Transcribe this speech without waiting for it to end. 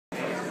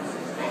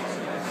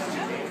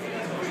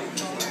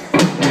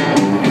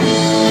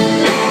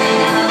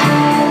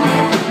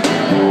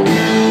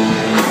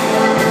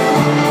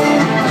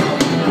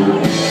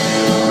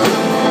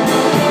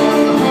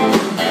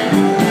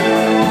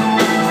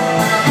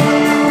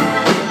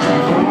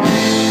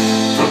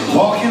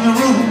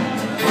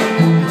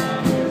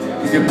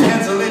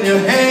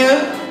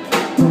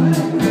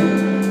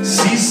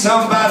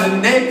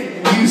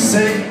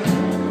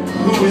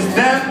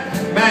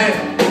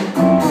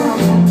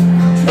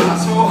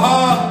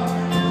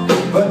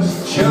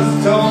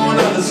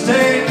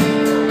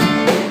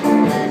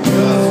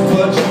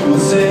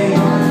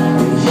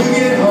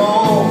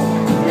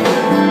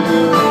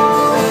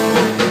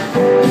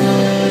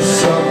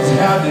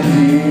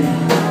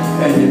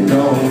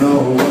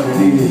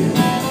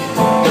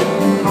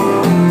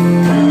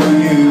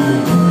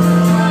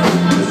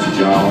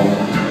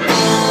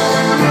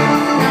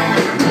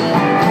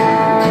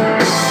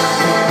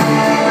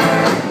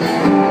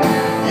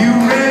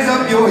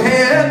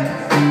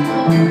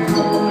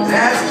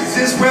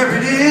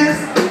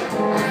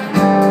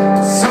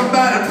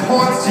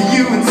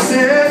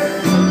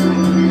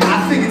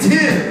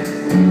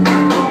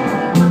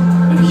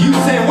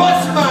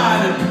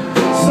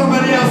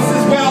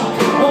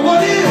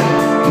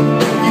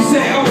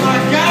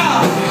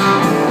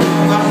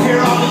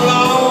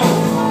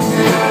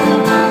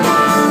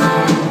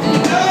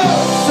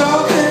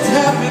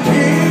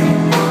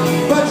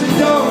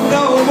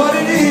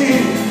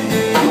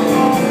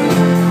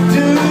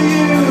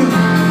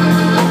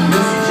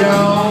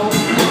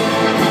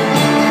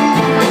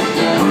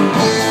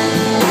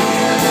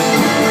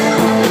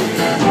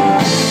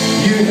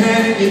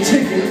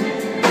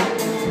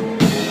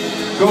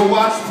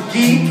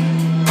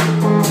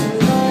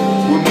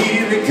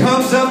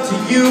comes up to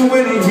you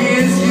when he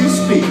hears you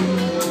speak,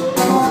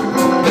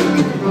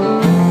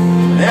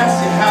 and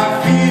asks you how it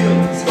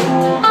feels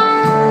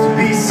to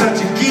be such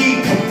a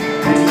geek,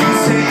 and you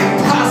say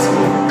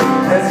impossible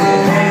as he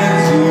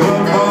hands you a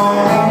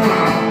bone.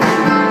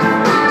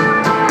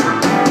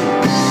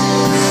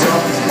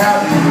 Something's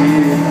happening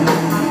here,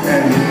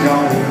 and you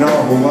don't know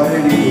what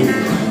it is.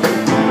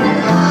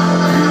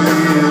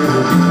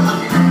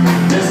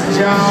 Mr.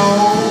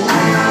 Jones,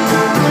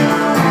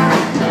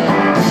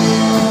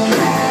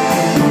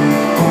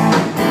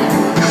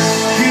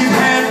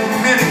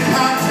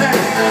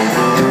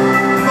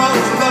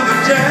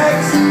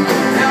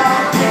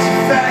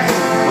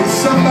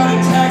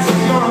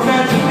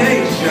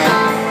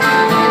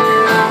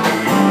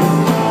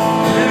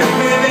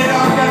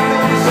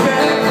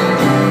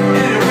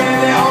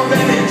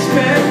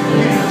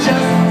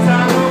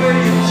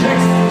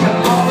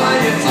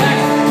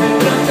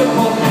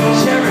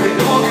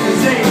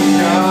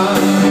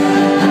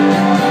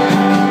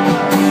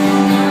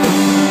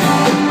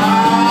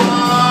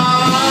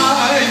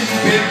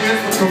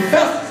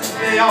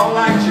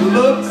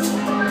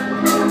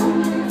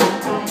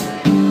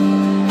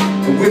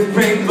 with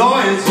great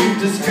lawyers you've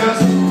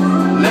discussed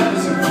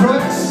lepers and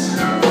crooks.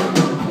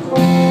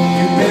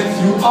 You've been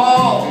through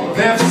all of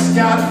F.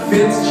 Scott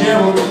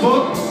Fitzgerald's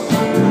books.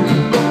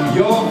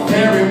 You're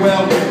very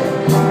well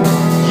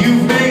read.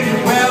 You've made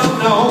it well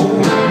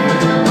known.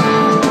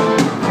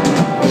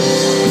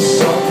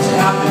 Something's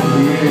happened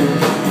here,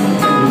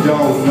 you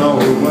don't know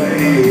what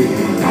it is.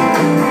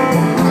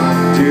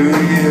 Do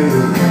you,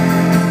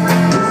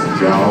 Mr.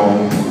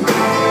 Jones?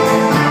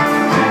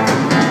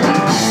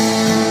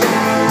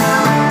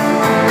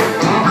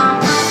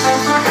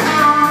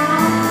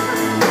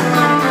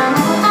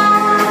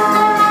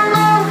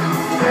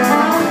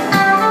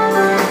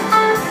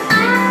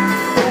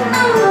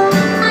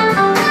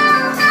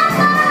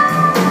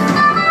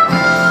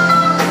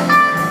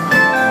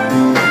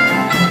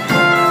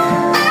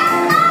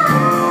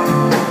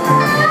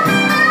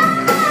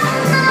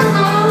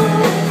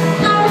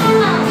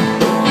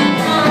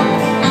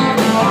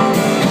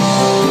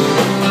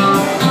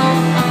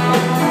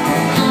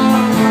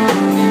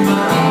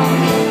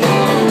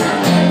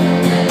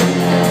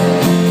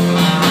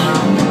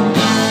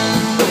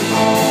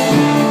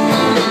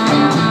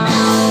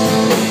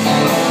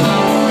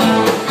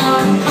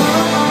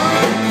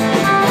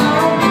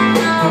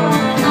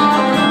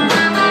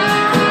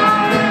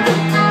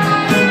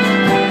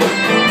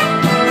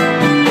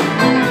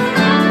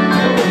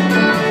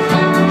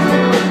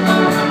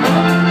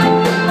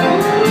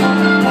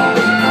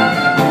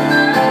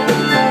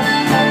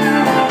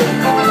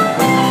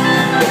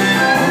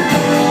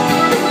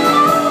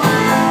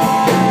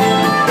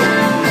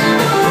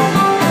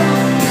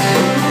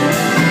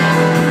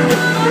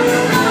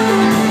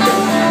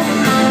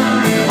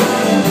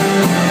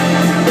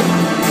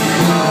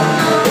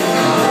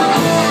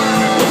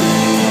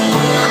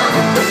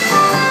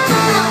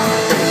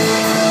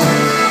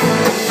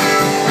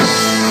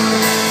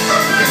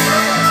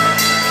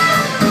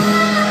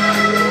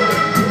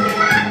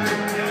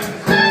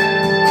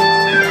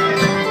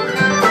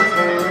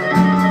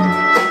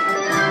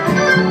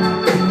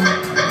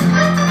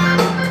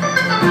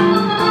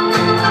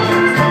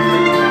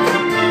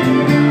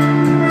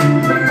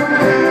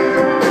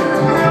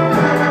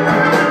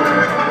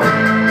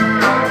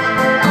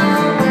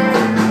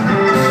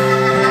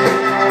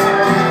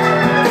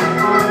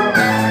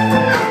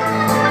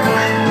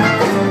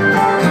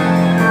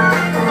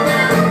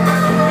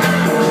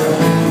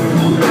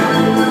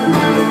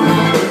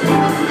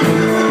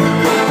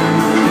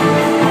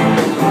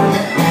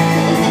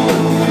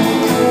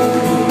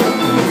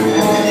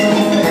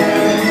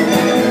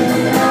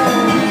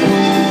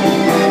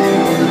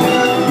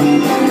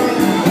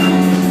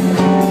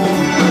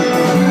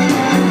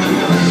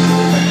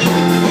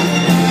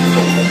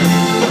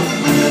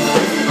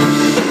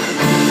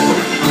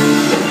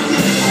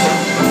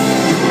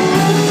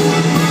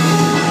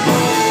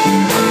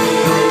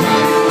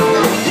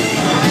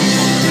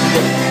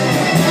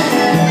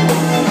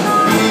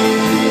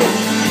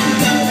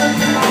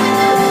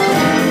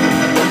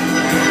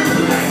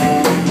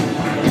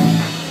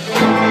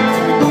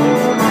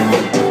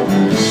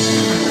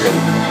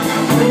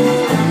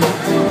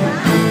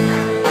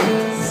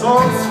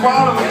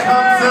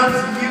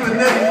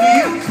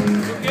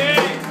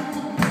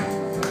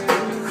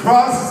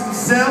 Crosses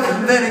himself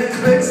and then he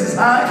clicks his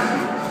eye.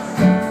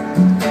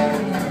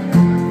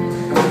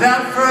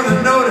 Without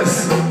further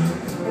notice,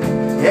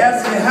 he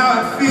asks me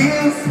how it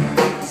feels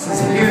since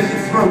he hears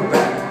your throat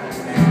back.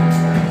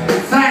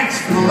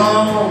 Thanks for the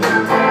loan.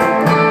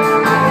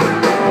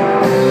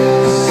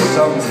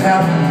 Something's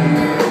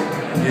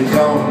happening, you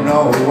don't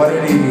know what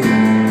it is.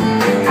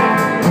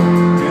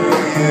 Do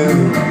you,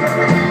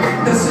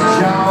 Mr.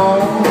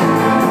 Jones?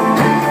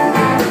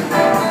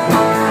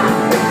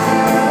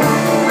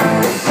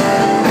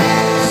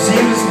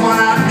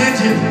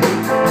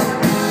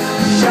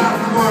 Shout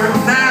the word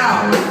now.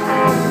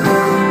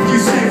 You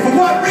say, for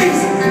what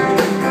reason?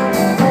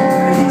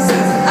 And he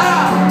says,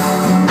 how?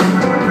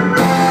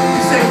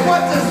 You say,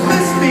 what does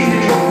this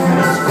mean?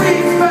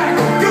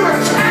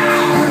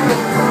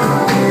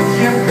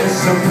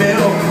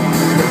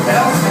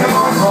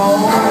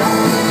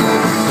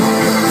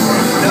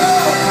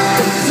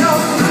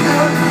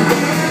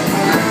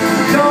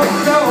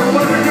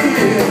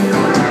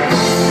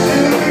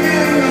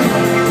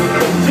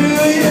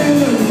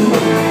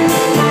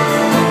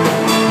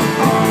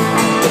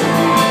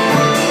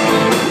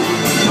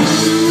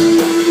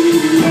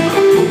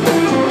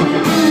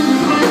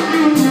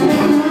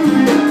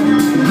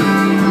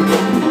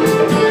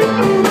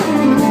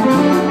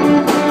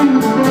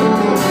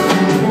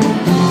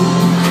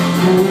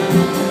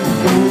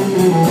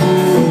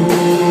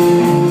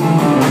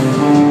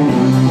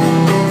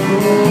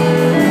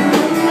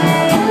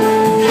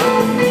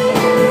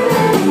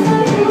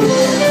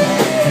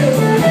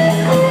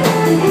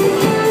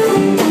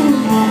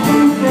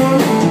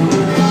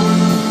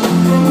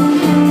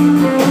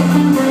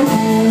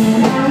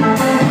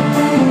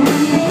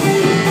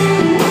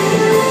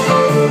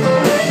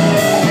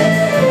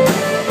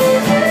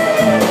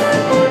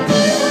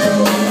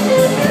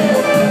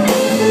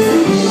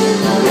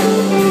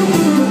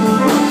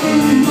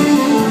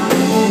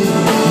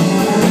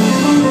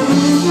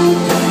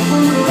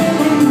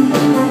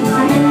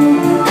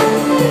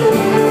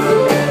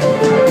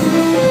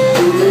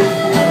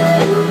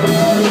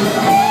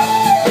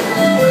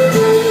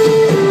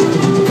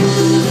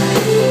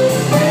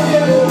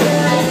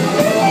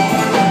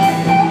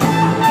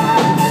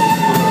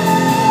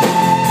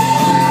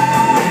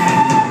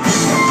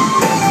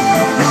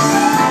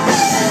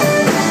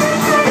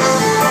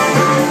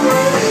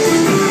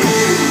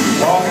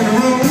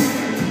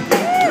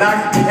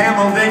 your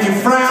hammer, then you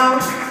frown.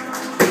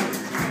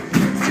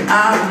 Your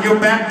eyes in your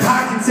back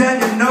pockets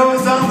and your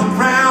nose on the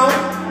ground.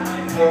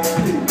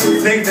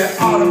 You think there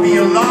ought to be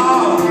a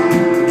law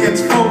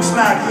against folks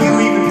like you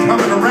even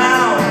coming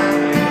around.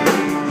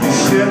 You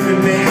should be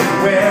made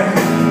to wear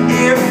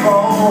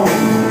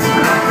earphones.